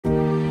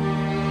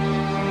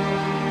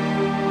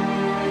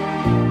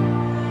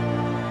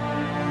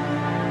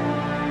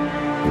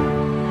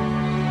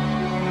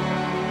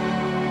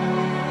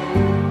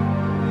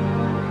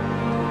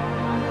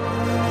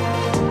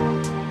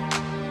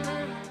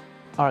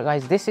Alright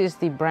guys, this is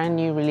the brand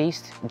new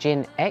released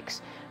Gin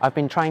X. I've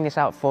been trying this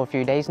out for a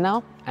few days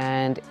now,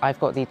 and I've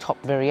got the top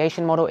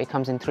variation model. It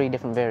comes in 3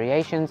 different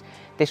variations.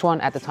 This one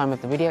at the time of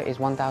the video is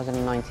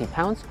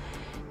 £1,090.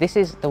 This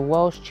is the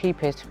world's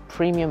cheapest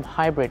premium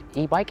hybrid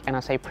e-bike, and I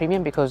say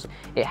premium because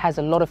it has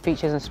a lot of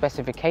features and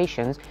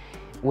specifications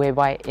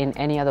whereby in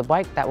any other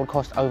bike that would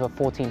cost over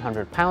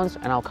 £1,400,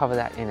 and I'll cover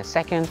that in a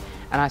second.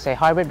 And I say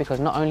hybrid because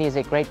not only is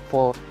it great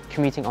for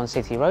commuting on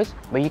city roads,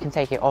 but you can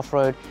take it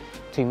off-road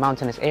to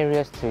mountainous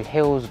areas, to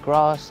hills,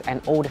 grass,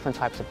 and all different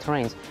types of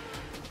terrains.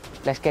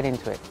 Let's get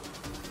into it.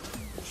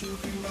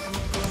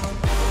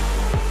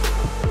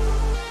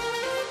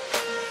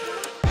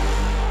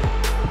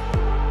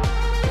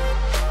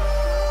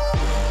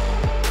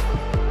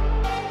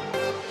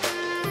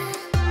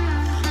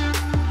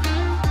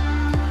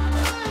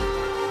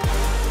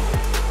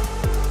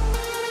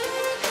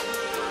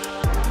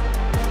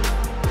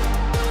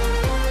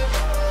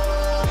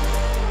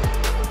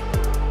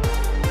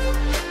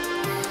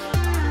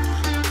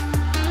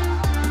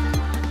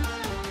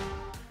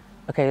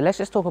 Okay, let's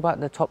just talk about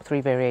the top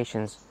 3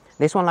 variations.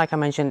 This one, like I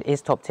mentioned, is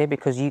top tier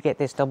because you get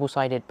this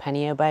double-sided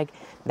pannier bag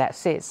that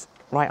sits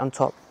right on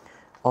top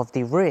of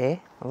the rear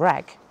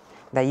rack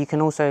that you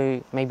can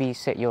also maybe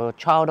sit your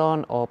child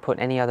on or put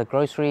any other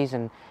groceries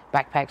and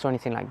backpacks or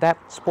anything like that.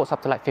 Sports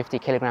up to like 50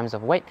 kilograms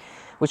of weight,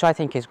 which I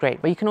think is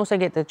great. But you can also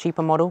get the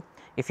cheaper model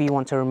if you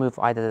want to remove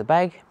either the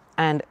bag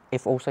and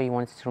if also you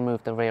wanted to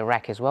remove the rear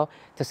rack as well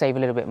to save a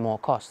little bit more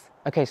cost.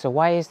 Okay, so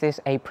why is this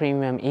a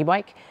premium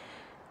e-bike?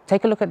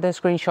 Take a look at the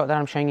screenshot that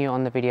I'm showing you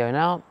on the video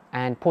now,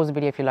 and pause the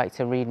video if you'd like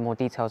to read more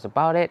details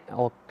about it,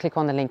 or click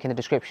on the link in the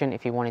description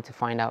if you wanted to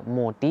find out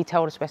more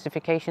detailed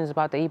specifications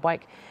about the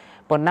e-bike.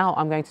 But now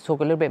I'm going to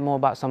talk a little bit more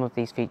about some of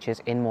these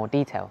features in more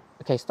detail.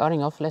 Okay,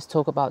 starting off, let's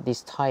talk about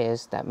these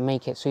tires that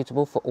make it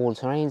suitable for all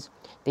terrains.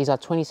 These are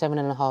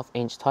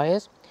 27.5-inch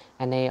tires,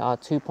 and they are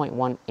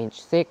 2.1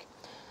 inch thick.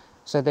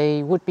 So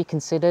they would be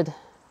considered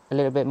a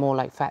little bit more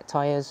like fat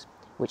tires,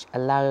 which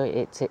allow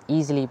it to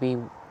easily be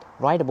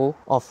rideable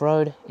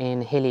off-road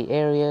in hilly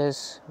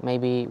areas,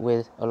 maybe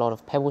with a lot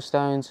of pebble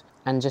stones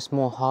and just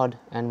more hard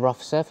and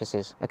rough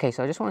surfaces. Okay,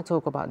 so I just want to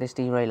talk about this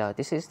derailleur.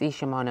 This is the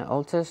Shimano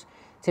Altus.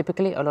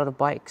 Typically a lot of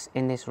bikes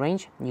in this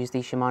range use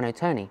the Shimano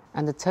tourney,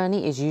 and the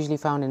tourney is usually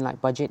found in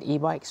like budget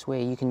e-bikes where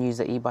you can use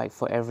the e-bike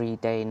for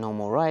everyday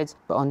normal rides.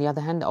 But on the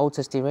other hand, the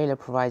Altus derailleur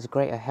provides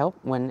greater help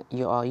when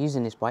you are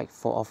using this bike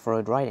for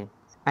off-road riding.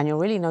 And you'll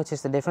really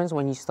notice the difference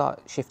when you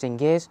start shifting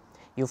gears.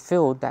 You'll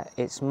feel that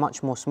it's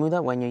much more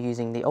smoother when you're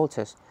using the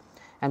Altus.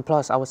 And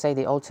plus, I would say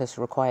the Altus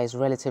requires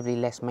relatively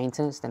less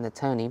maintenance than the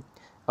tourney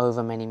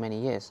over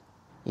many years.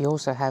 You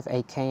also have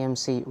a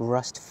KMC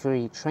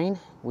rust-free train,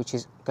 which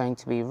is going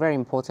to be very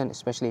important,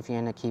 especially if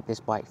you're going to keep this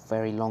bike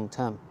very long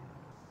term.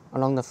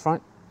 Along the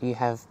front, you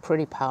have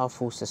pretty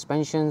powerful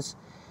suspensions,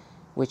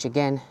 which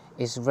again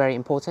is very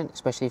important,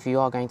 especially if you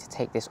are going to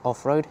take this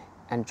off-road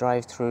and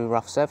drive through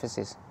rough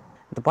surfaces.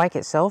 The bike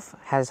itself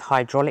has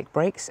hydraulic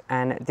brakes,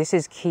 and this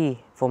is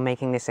key for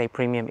making this a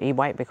premium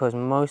e-bike because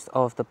most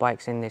of the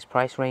bikes in this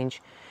price range,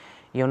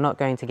 you're not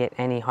going to get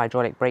any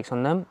hydraulic brakes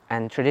on them,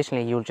 and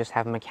traditionally you'll just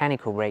have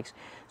mechanical brakes.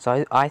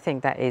 So I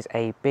think that is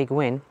a big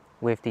win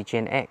with the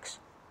Gin X.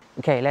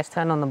 Okay, let's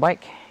turn on the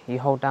bike. You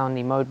hold down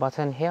the mode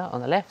button here on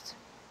the left,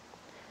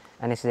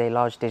 and this is a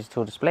large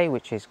digital display,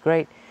 which is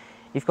great.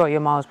 You've got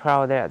your miles per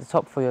hour there at the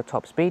top for your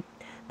top speed.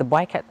 The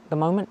bike at the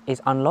moment is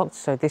unlocked,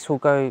 so this will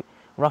go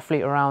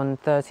roughly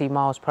around 30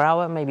 miles per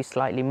hour, maybe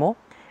slightly more,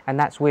 and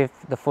that's with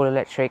the full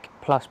electric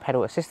plus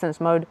pedal assistance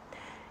mode.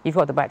 You've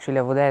got the battery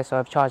level there, so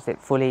I've charged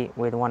it fully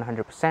with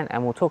 100%,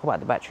 and we'll talk about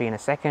the battery in a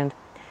second.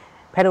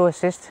 Pedal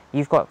assist,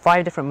 you've got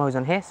 5 different modes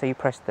on here, so you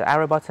press the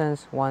arrow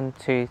buttons 1,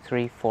 2,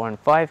 3, 4 and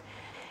 5.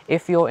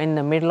 If you're in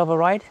the middle of a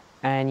ride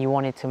and you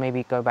wanted to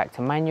maybe go back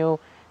to manual,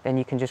 then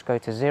you can just go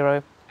to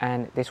 0,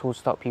 and this will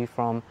stop you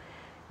from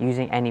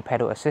using any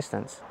pedal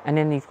assistance. And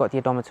then you've got the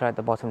odometer at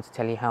the bottom to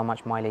tell you how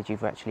much mileage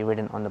you've actually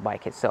ridden on the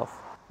bike itself.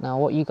 Now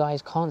what you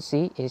guys can't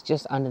see is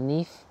just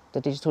underneath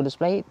the digital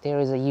display there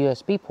is a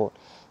USB port,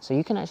 so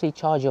you can actually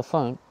charge your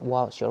phone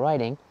whilst you're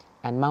riding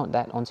and mount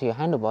that onto your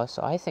handlebars.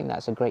 So I think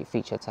that's a great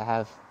feature to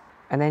have.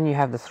 And then you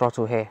have the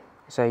throttle here,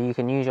 so you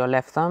can use your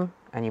left thumb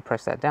and you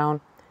press that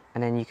down,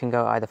 and then you can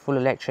go either full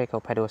electric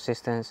or pedal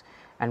assistance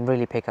and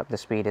really pick up the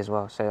speed as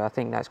well. So I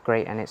think that's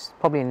great, and it's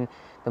probably in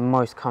the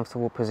most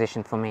comfortable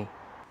position for me.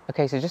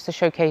 Okay, so just to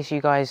showcase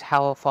you guys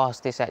how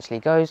fast this actually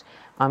goes,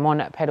 I'm on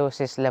pedal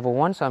assist level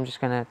 1, so I'm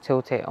just going to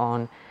tilt it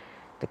on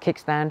the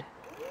kickstand,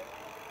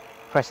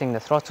 pressing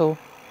the throttle.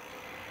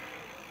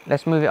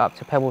 Let's move it up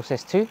to pedal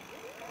assist 2,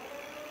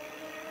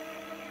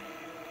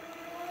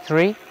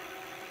 3,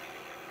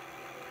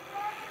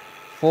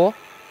 4,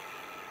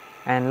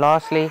 and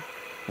lastly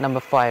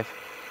number 5.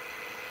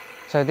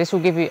 So this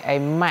will give you a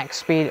max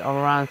speed of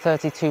around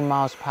 32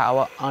 miles per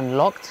hour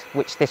unlocked,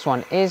 which this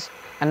one is.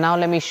 And now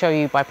let me show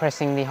you by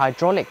pressing the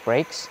hydraulic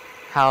brakes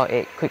how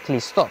it quickly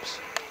stops.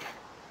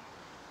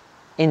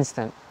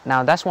 Instant.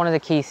 Now that's one of the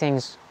key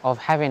things of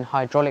having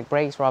hydraulic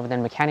brakes rather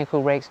than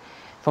mechanical brakes.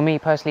 For me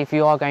personally, if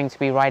you are going to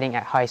be riding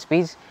at high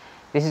speeds,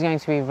 This is going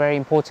to be very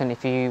important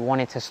if you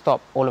wanted to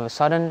stop all of a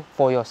sudden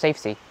for your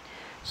safety.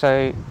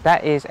 So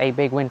that is a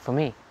big win for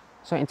me.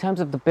 So in terms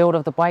of the build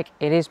of the bike,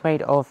 it is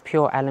made of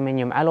pure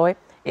aluminium alloy.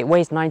 It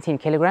weighs 19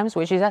 kilograms,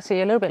 which is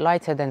actually a little bit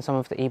lighter than some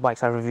of the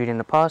e-bikes I've reviewed in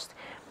the past.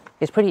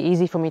 It's pretty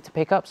easy for me to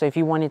pick up, so if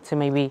you wanted to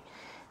maybe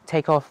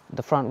take off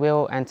the front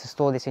wheel and to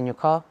store this in your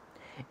car,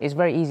 it's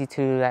very easy to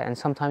do that, and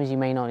sometimes you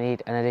may not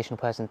need an additional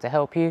person to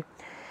help you.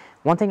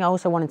 One thing I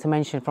also wanted to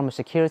mention from a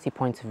security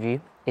point of view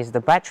is the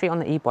battery on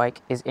the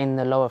e-bike is in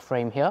the lower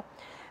frame here,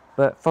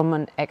 but from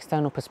an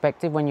external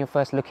perspective, when you're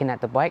first looking at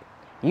the bike,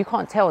 you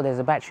can't tell there's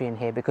a battery in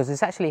here because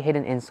it's actually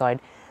hidden inside,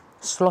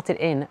 slotted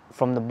in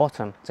from the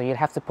bottom. So you'd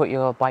have to put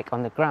your bike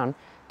on the ground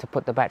to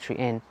put the battery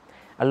in.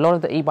 A lot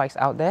of the e-bikes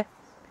out there,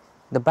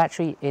 the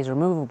battery is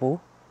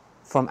removable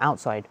from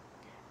outside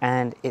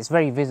and it's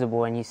very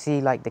visible, and you see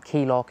like the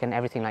key lock and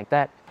everything like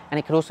that. And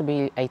it could also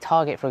be a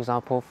target, for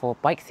example, for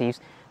bike thieves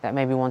that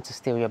maybe want to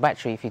steal your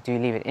battery if you do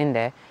leave it in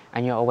there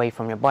and you're away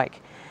from your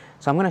bike.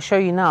 So I'm going to show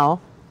you now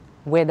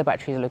where the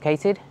battery is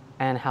located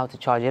and how to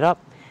charge it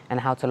up and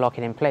how to lock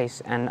it in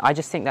place. And I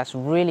just think that's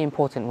really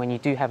important when you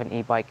do have an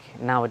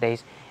e-bike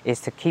nowadays, is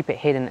to keep it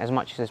hidden as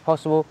much as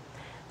possible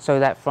so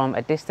that from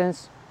a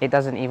distance it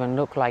doesn't even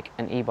look like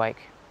an e-bike.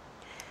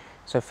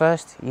 So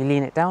first you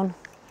lean it down,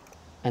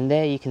 and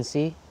there you can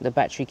see the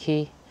battery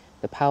key,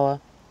 the power,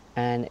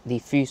 and the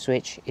fuse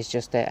switch is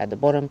just there at the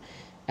bottom,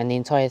 and the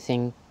entire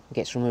thing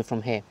gets removed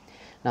from here.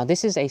 Now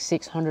this is a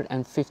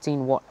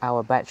 615 watt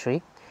hour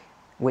battery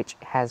which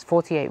has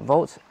 48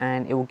 volts,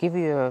 and it will give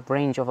you a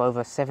range of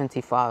over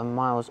 75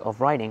 miles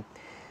of riding.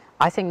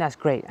 I think that's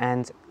great,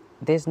 and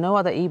there's no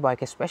other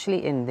e-bike,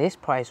 especially in this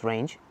price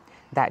range,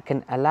 that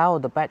can allow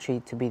the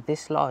battery to be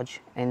this large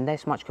and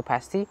this much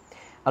capacity.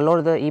 A lot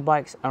of the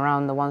e-bikes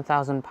around the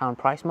 £1,000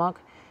 price mark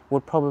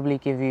would probably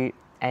give you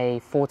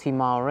a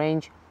 40-mile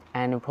range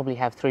and will probably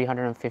have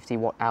 350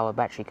 watt hour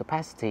battery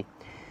capacity.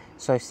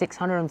 So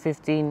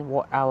 615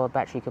 watt hour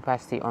battery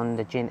capacity on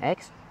the Jin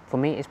X, for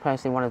me, is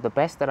personally one of the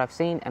best that I've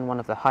seen and one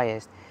of the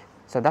highest.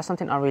 So that's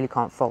something I really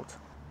can't fault.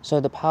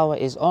 So the power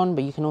is on,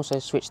 but you can also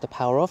switch the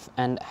power off,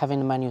 and having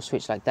a manual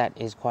switch like that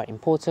is quite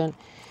important.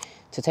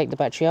 To take the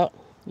battery out,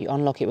 you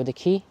unlock it with a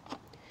key.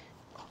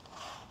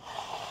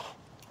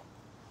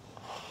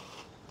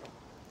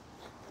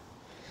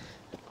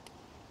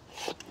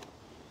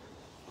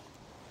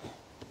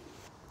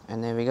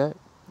 And there we go.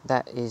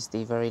 That is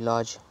the very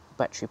large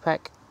battery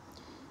pack.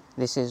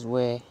 This is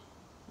where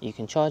you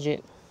can charge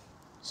it.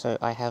 So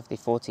I have the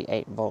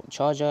 48 volt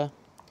charger.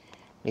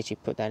 Literally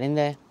put that in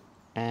there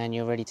and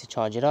you're ready to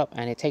charge it up,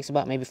 and it takes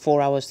about maybe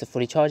 4 hours to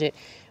fully charge it,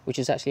 which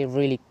is actually a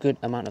really good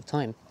amount of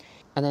time.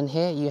 And then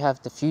here you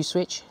have the fuse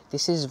switch.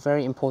 This is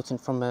very important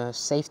from a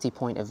safety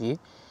point of view,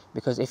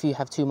 because if you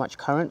have too much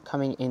current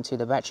coming into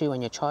the battery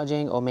when you're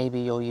charging, or maybe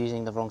you're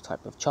using the wrong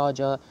type of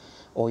charger,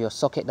 or your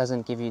socket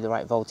doesn't give you the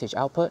right voltage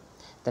output,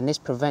 then this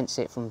prevents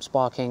it from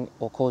sparking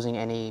or causing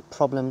any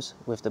problems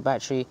with the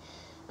battery,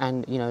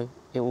 and you know,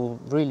 it will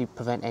really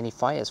prevent any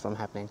fires from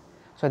happening.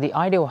 So the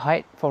ideal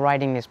height for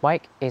riding this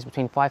bike is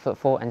between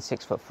 5'4" and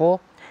 6'4",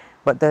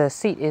 but the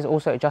seat is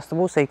also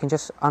adjustable, so you can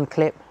just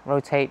unclip,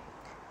 rotate,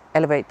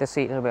 elevate the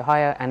seat a little bit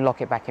higher and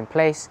lock it back in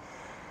place.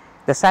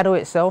 The saddle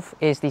itself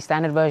is the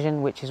standard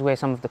version, which is where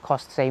some of the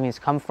cost savings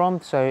come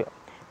from. So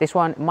this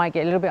one might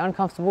get a little bit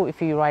uncomfortable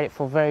if you ride it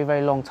for a very,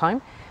 very long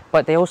time,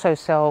 but they also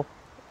sell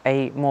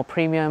a more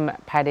premium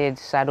padded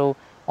saddle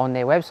on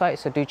their website,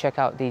 so do check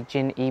out the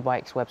Jin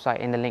e-bikes website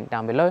in the link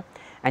down below,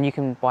 and you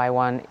can buy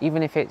one.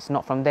 Even if it's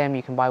not from them,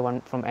 you can buy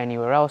one from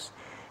anywhere else.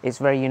 It's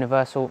very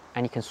universal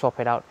and you can swap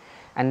it out,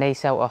 and they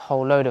sell a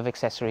whole load of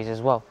accessories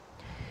as well.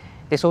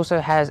 This also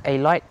has a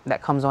light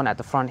that comes on at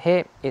the front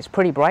here. It's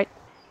pretty bright.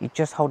 You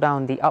just hold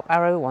down the up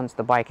arrow once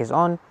the bike is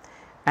on,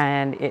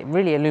 and it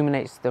really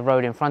illuminates the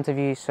road in front of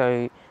you,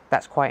 so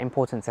that's quite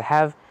important to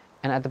have.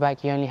 And at the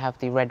back you only have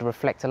the red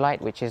reflector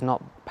light, which is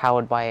not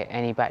powered by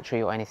any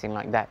battery or anything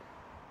like that.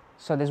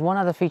 So there's one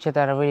other feature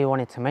that I really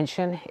wanted to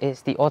mention.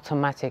 It's the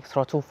automatic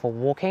throttle for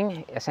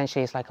walking.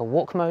 Essentially it's like a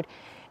walk mode.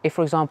 If,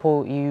 for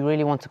example, you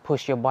really want to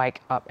push your bike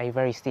up a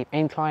very steep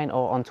incline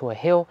or onto a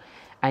hill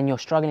and you're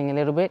struggling a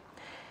little bit,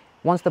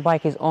 once the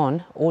bike is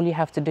on, all you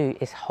have to do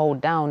is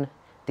hold down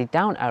the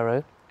down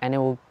arrow and it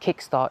will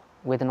kickstart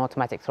with an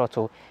automatic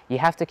throttle. You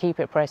have to keep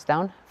it pressed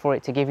down for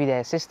it to give you the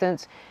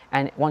assistance,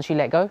 and once you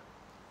let go,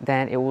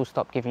 then it will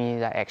stop giving you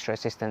that extra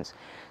assistance.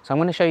 So I'm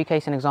going to show you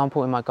an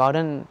example in my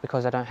garden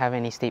because I don't have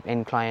any steep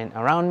incline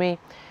around me.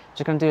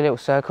 Just going to do a little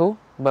circle,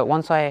 but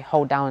once I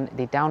hold down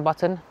the down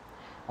button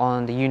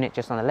on the unit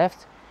just on the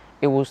left,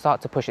 it will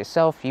start to push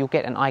itself. You'll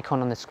get an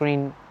icon on the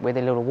screen with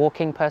a little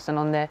walking person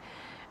on there,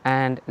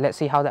 and let's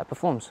see how that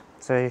performs.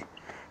 So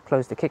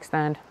close the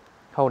kickstand,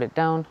 hold it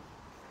down.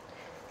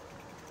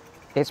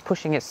 It's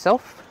pushing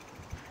itself.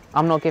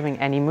 I'm not giving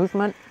any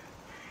movement.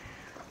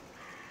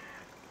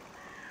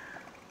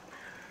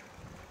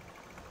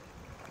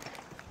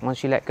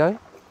 Once you let go,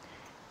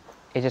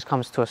 it just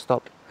comes to a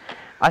stop.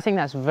 I think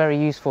that's very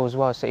useful as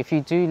well. So if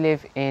you do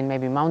live in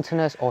maybe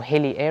mountainous or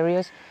hilly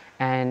areas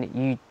and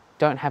you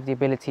don't have the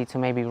ability to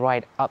maybe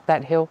ride up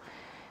that hill,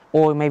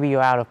 or maybe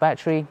you're out of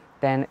battery,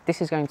 then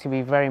this is going to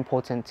be very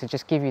important to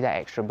just give you that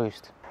extra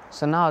boost.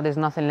 So now there's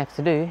nothing left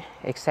to do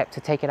except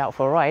to take it out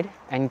for a ride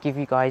and give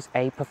you guys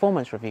a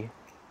performance review.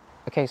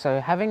 Okay, so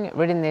having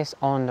ridden this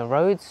on the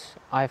roads,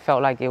 I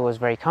felt like it was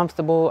very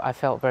comfortable, I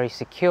felt very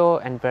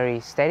secure and very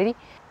steady.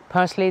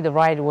 Personally, the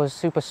ride was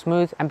super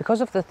smooth, and because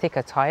of the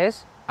thicker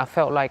tires, I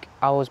felt like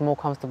I was more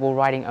comfortable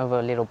riding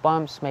over little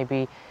bumps,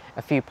 maybe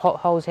a few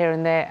potholes here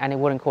and there, and it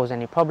wouldn't cause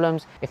any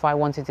problems. If I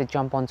wanted to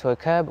jump onto a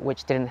curb,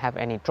 which didn't have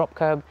any drop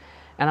curb,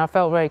 and I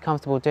felt very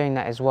comfortable doing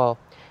that as well.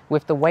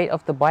 With the weight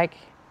of the bike,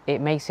 it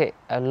makes it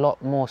a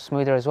lot more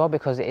smoother as well,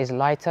 because it is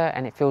lighter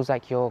and it feels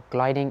like you're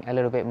gliding a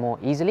little bit more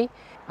easily.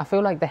 I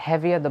feel like the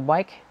heavier the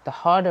bike, the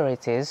harder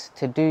it is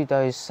to do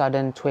those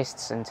sudden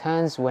twists and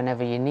turns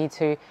whenever you need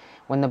to.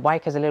 When the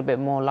bike is a little bit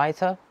more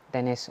lighter,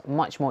 then it's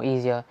much more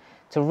easier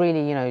to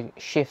really, you know,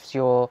 shift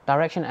your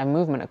direction and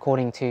movement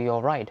according to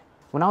your ride.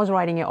 When I was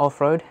riding it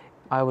off-road,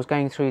 I was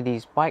going through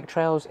these bike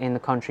trails in the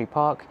country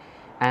park,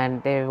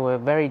 and there were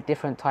very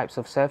different types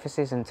of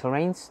surfaces and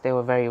terrains. There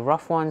were very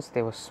rough ones,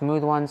 there were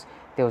smooth ones,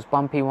 there was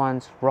bumpy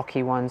ones,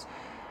 rocky ones,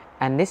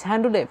 and this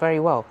handled it very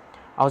well.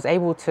 I was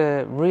able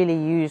to really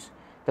use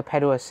the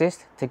pedal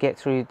assist to get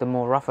through the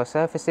more rougher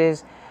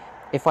surfaces.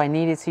 If I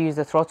needed to use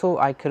the throttle,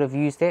 I could have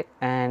used it,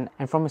 and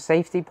from a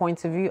safety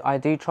point of view, I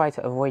do try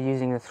to avoid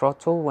using the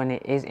throttle when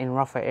it is in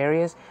rougher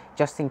areas,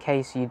 just in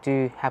case you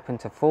do happen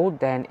to fall.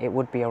 Then it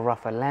would be a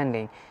rougher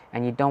landing,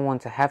 and you don't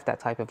want to have that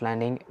type of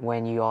landing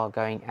when you are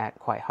going at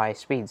quite high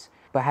speeds.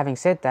 But having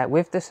said that,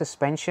 with the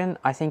suspension,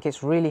 I think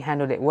it's really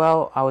handled it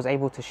well. I was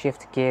able to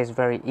shift gears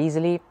very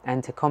easily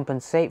and to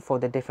compensate for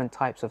the different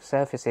types of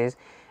surfaces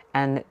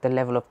and the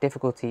level of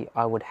difficulty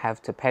I would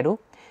have to pedal.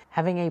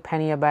 Having a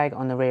pannier bag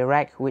on the rear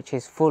rack, which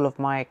is full of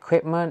my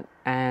equipment,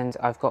 and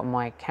I've got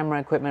my camera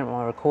equipment,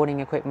 my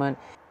recording equipment,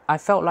 I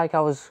felt like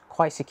I was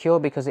quite secure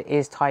because it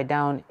is tied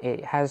down.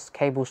 It has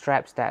cable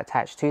straps that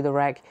attach to the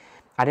rack.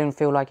 I didn't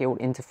feel like it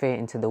would interfere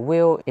into the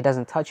wheel. It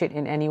doesn't touch it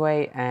in any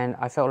way, and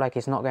I felt like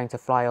it's not going to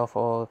fly off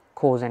or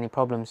cause any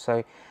problems.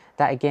 So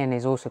that again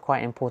is also quite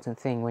an important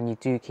thing when you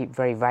do keep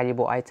very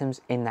valuable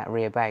items in that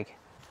rear bag.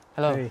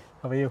 Hello. Hey,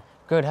 how are you?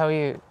 Good, how are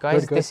you?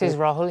 Guys, Good, this is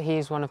Rahul.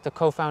 He's one of the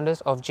co-founders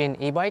of Jin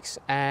e-bikes,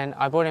 and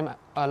I brought him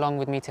along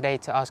with me today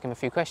to ask him a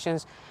few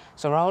questions.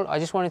 So Rahul, I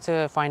just wanted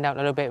to find out a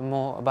little bit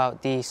more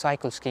about the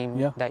cycle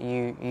scheme that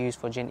you use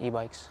for Jin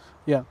e-bikes.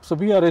 Yeah, so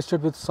we are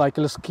registered with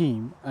Cycle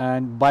Scheme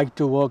and Bike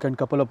to Work and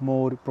couple of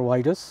more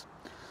providers.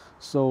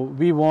 So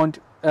we want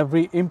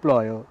every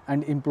employer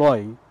and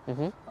employee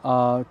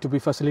to be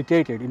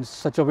facilitated in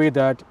such a way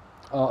that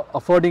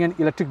affording an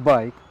electric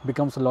bike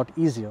becomes a lot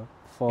easier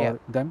for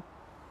them.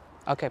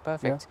 Okay,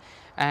 perfect.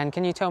 Yeah. And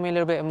can you tell me a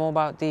little bit more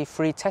about the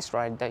free test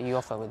ride that you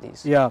offer with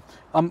these? Yeah,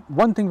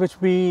 one thing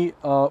which we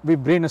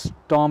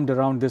brainstormed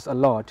around this a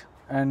lot,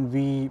 and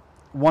we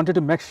wanted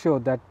to make sure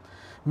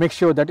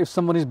that if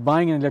someone is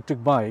buying an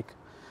electric bike,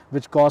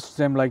 which costs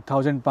them like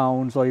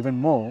 £1,000 or even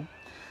more,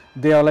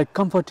 they are like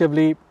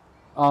comfortably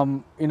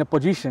in a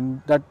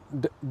position that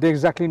they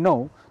exactly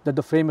know that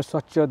the frame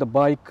structure, the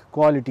bike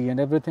quality, and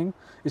everything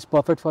is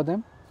perfect for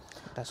them.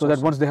 That's so awesome.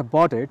 That once they have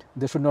bought it,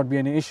 there should not be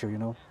any issue, you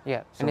know.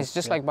 Yeah, so, and it's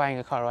just like buying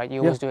a car, right? You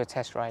always do a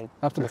test ride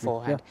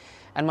beforehand.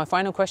 And my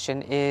final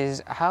question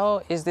is,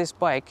 how is this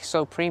bike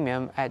so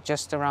premium at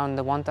just around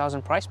the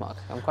 1,000 price mark?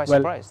 I'm quite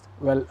surprised.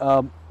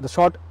 Well, the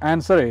short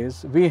answer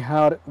is we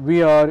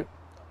are,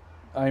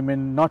 I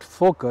mean, not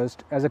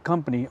focused as a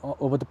company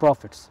over the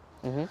profits.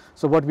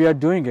 So what we are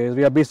doing is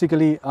we are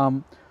basically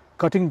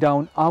cutting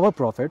down our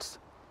profits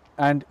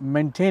and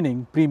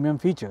maintaining premium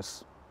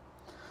features.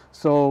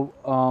 So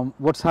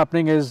what's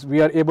happening is we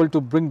are able to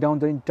bring down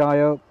the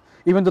entire,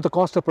 even though the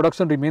cost of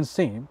production remains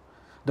same,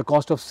 the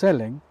cost of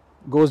selling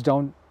goes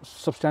down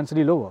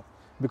substantially lower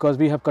because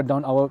we have cut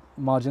down our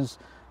margins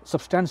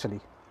substantially.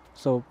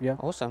 So yeah.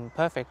 Awesome,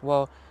 perfect.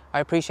 Well,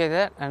 I appreciate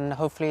that, and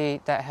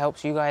hopefully that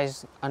helps you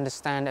guys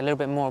understand a little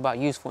bit more about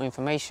useful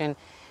information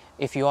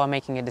if you are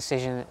making a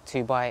decision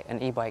to buy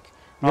an e-bike.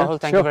 Rahul,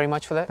 thank you very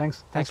much for that.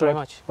 Thanks very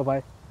much.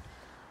 Bye-bye.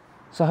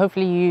 So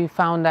hopefully you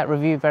found that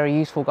review very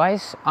useful,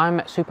 guys.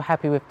 I'm super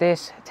happy with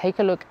this. Take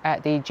a look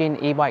at the Jin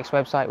e-bikes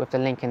website with the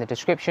link in the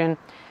description.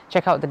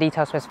 Check out the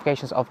detailed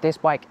specifications of this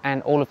bike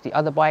and all of the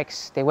other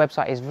bikes. Their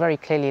website is very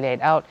clearly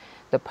laid out.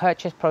 The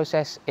purchase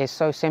process is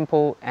so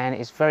simple and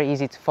it's very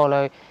easy to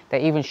follow.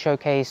 They even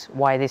showcase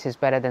why this is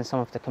better than some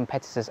of the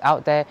competitors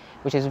out there,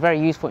 which is very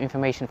useful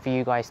information for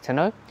you guys to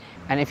know.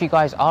 And if you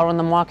guys are on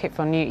the market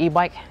for a new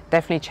e-bike,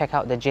 definitely check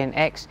out the Jin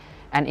X.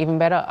 And even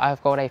better,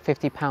 I've got a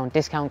 £50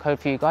 discount code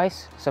for you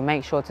guys. So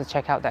make sure to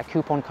check out that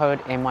coupon code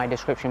in my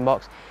description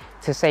box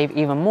to save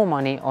even more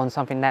money on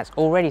something that's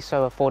already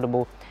so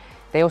affordable.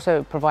 They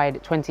also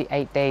provide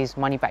 28 days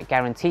money back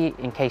guarantee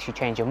in case you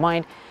change your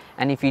mind.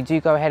 And if you do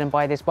go ahead and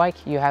buy this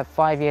bike, you have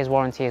 5 years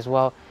warranty as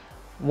well.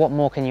 What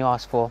more can you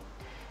ask for?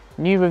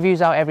 New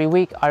reviews out every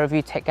week. I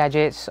review tech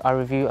gadgets. I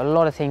review a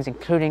lot of things,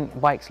 including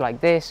bikes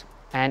like this.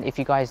 And if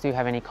you guys do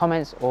have any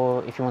comments,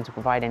 or if you want to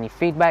provide any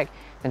feedback,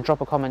 then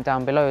drop a comment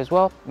down below as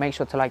well. Make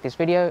sure to like this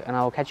video, and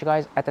I will catch you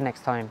guys at the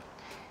next time.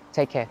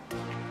 Take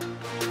care.